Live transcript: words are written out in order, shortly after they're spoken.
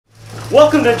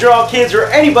Welcome to Draw Kids,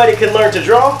 where anybody can learn to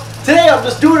draw. Today I'm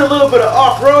just doing a little bit of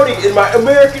off-roading in my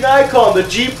American icon, the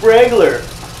Jeep Wrangler.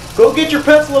 Go get your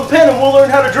pencil and pen and we'll learn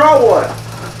how to draw one.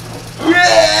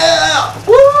 Yeah!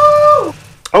 Woo!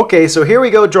 Okay, so here we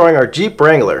go drawing our Jeep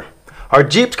Wrangler. Our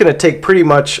Jeep's going to take pretty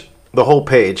much the whole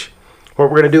page.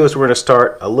 What we're going to do is we're going to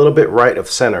start a little bit right of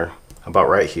center, about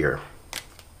right here.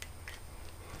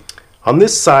 On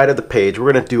this side of the page,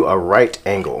 we're going to do a right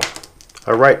angle.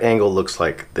 A right angle looks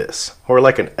like this, or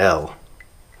like an L.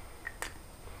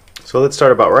 So let's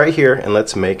start about right here and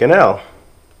let's make an L.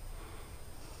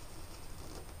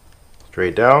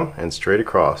 Straight down and straight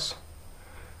across.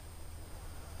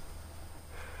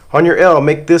 On your L,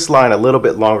 make this line a little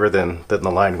bit longer than the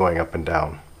line going up and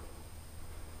down.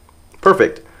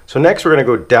 Perfect. So next we're going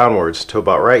to go downwards to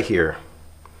about right here.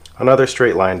 Another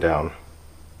straight line down.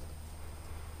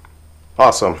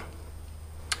 Awesome.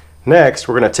 Next,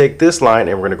 we're going to take this line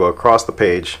and we're going to go across the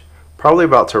page, probably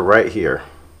about to right here.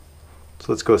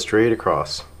 So let's go straight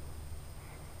across.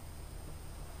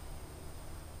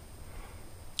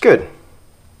 Good.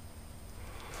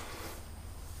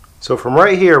 So from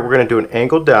right here, we're going to do an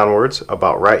angle downwards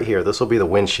about right here. This will be the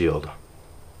windshield.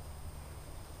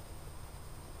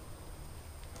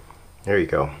 There you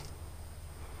go.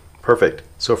 Perfect.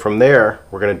 So from there,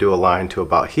 we're going to do a line to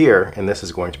about here, and this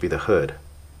is going to be the hood.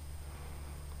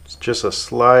 It's just a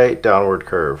slight downward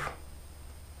curve.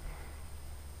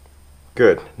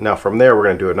 Good. Now from there we're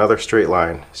going to do another straight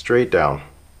line, straight down.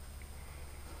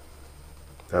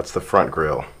 That's the front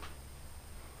grille.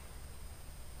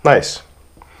 Nice.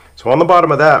 So on the bottom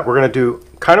of that we're going to do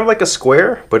kind of like a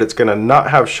square, but it's going to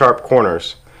not have sharp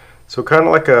corners. So kind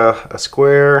of like a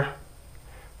square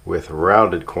with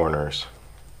rounded corners.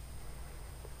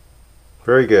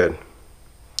 Very good.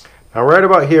 Now right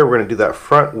about here we're going to do that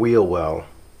front wheel well.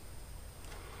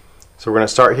 So we're going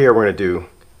to start here, we're going to do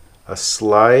a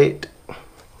slight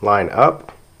line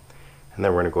up, and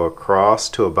then we're going to go across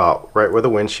to about right where the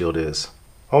windshield is,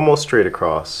 almost straight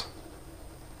across.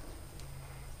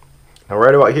 Now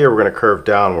right about here, we're going to curve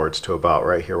downwards to about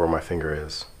right here where my finger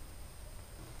is.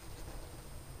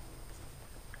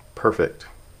 Perfect.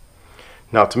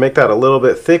 Now to make that a little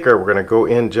bit thicker, we're going to go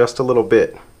in just a little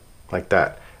bit, like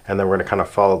that, and then we're going to kind of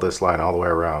follow this line all the way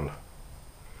around.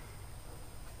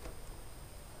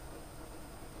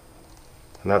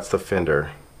 And that's the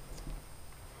fender.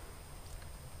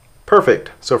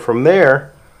 Perfect. So from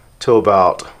there to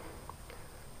about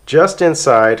just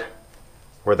inside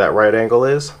where that right angle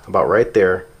is, about right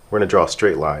there, we're going to draw a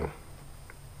straight line.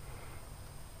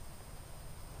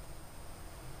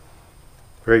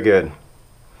 Very good.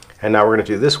 And now we're going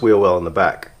to do this wheel well in the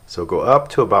back. So go up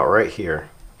to about right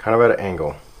here, kind of at an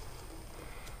angle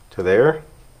to there,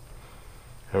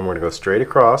 and we're going to go straight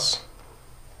across,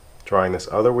 drawing this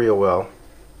other wheel well,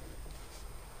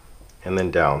 and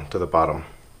then down to the bottom.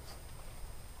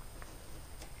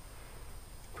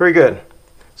 Very good.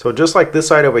 So just like this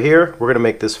side over here, we're going to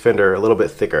make this fender a little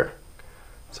bit thicker.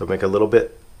 So make a little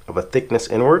bit of a thickness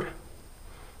inward,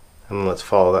 and then let's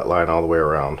follow that line all the way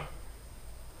around.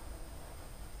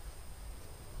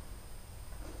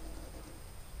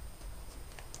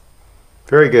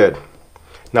 Very good.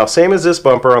 Now same as this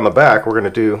bumper on the back, we're going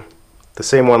to do the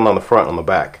same one on the front on the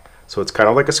back. So it's kind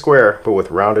of like a square, but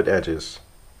with rounded edges.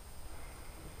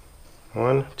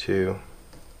 1, 2,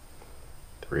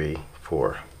 3,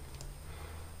 4.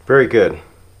 Very good.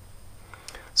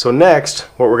 So next,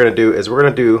 what we're going to do is we're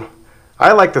going to do,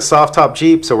 I like the soft top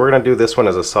Jeep, so we're going to do this one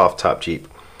as a soft top Jeep.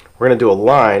 We're going to do a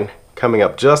line coming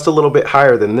up just a little bit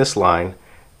higher than this line,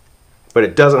 but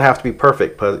it doesn't have to be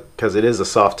perfect because it is a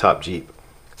soft top Jeep.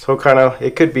 So kind of,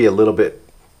 it could be a little bit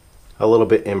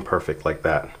imperfect like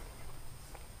that.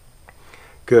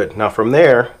 Good. Now from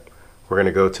there, we're going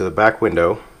to go to the back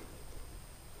window.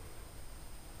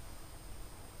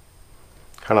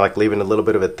 Kind of like leaving a little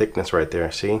bit of a thickness right there,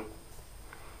 see?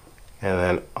 And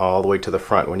then all the way to the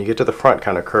front. When you get to the front,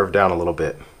 kind of curve down a little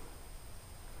bit.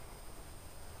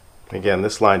 Again,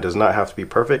 this line does not have to be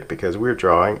perfect because we're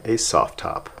drawing a soft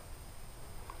top.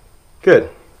 Good.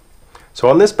 So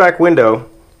on this back window,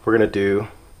 we're going to do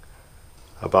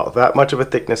about that much of a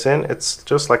thickness in. It's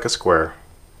just like a square.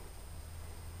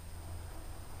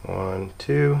 1,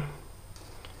 2,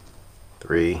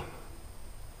 3,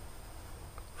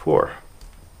 4.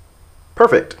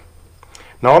 Perfect.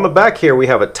 Now on the back here we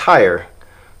have a tire.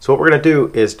 So what we're going to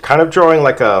do is kind of drawing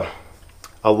like a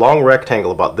long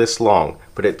rectangle about this long,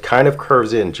 but it kind of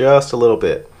curves in just a little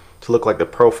bit to look like the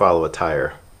profile of a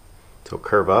tire. So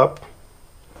curve up,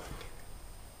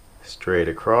 straight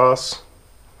across,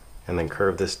 and then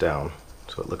curve this down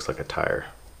so it looks like a tire.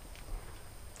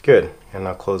 Good, and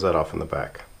I'll close that off in the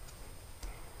back.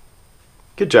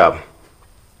 Good job.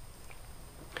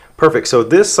 Perfect. So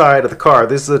this side of the car,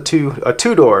 this is a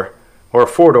two-door or a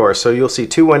four-door, so you'll see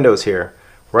two windows here.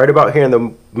 Right about here in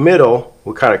the middle,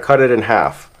 we'll kind of cut it in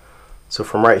half. So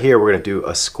from right here, we're going to do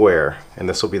a square, and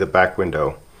this will be the back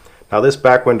window. Now this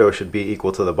back window should be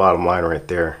equal to the bottom line right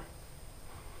there.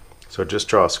 So just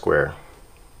draw a square.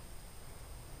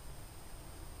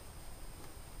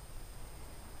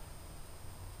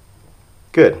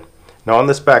 Good. Now on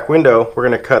this back window, we're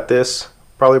going to cut this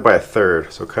probably by a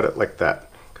third. So cut it like that,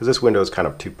 because this window is kind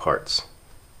of two parts.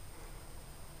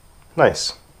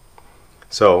 Nice.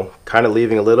 So kind of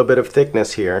leaving a little bit of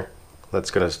thickness here.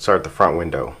 Let's going to start the front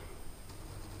window.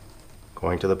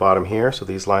 Going to the bottom here, so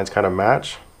these lines kind of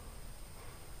match.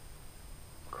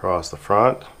 Across the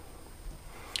front.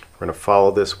 We're going to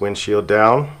follow this windshield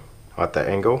down at that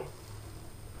angle.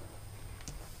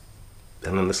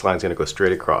 And then this line's going to go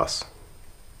straight across.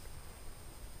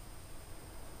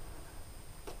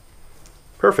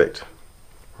 Perfect.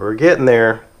 We're getting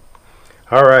there.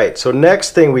 All right, so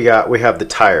next thing we have the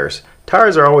tires.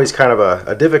 Tires are always kind of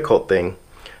a difficult thing.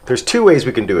 There's two ways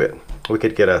we can do it. We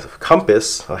could get a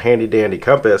compass, a handy dandy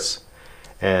compass,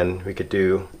 and we could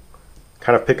do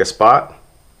kind of pick a spot,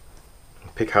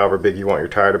 pick however big you want your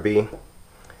tire to be,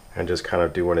 and just kind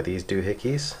of do one of these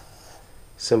doohickeys.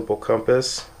 Simple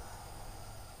compass.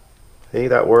 See,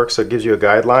 that works, so it gives you a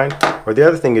guideline. Or the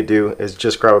other thing you do is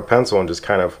just grab a pencil and just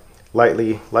kind of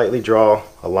lightly draw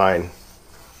a line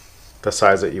the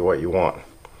size that what you want.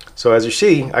 So as you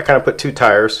see, I kind of put two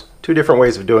tires, two different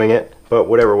ways of doing it, but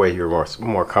whatever way you're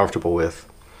more comfortable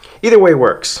with. Either way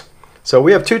works. So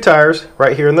we have two tires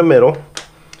right here in the middle,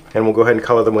 and we'll go ahead and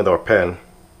color them with our pen.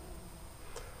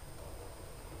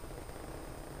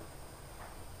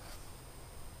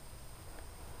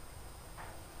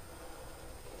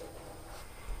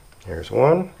 Here's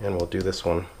one, and we'll do this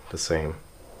one the same.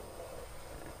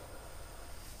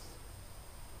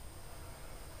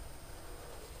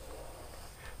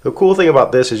 The cool thing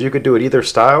about this is you could do it either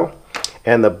style,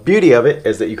 and the beauty of it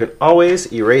is that you can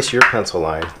always erase your pencil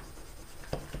line.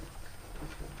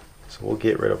 So we'll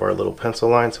get rid of our little pencil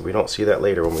line so we don't see that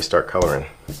later when we start coloring.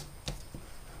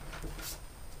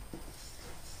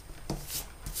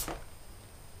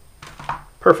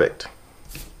 Perfect.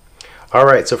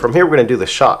 Alright, so from here we're going to do the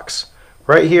shocks.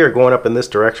 Right here, going up in this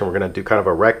direction, we're going to do kind of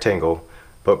a rectangle,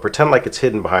 but pretend like it's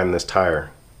hidden behind this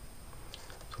tire.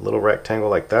 So a little rectangle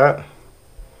like that.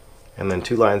 And then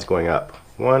two lines going up.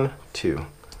 1, 2.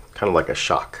 Kind of like a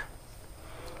shock.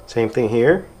 Same thing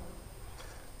here.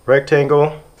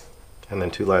 Rectangle. And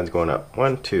then two lines going up.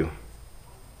 1, 2.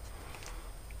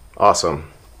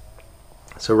 Awesome.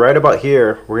 So right about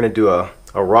here, we're going to do a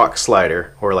rock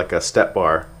slider, or like a step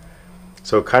bar.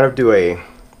 So kind of do a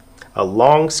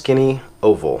long, skinny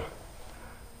oval.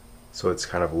 So it's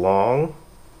kind of long.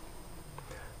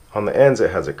 On the ends,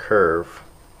 it has a curve.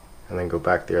 And then go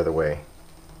back the other way.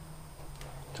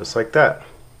 Just like that.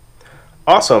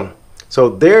 Awesome. So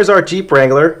there's our Jeep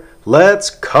Wrangler. Let's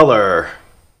color.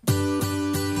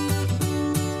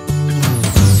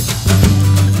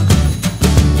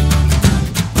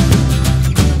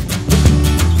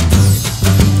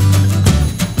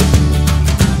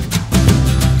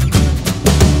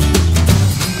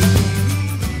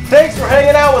 Thanks for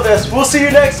hanging out with us. We'll see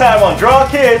you next time on Draw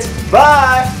Kids.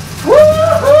 Bye. Woo!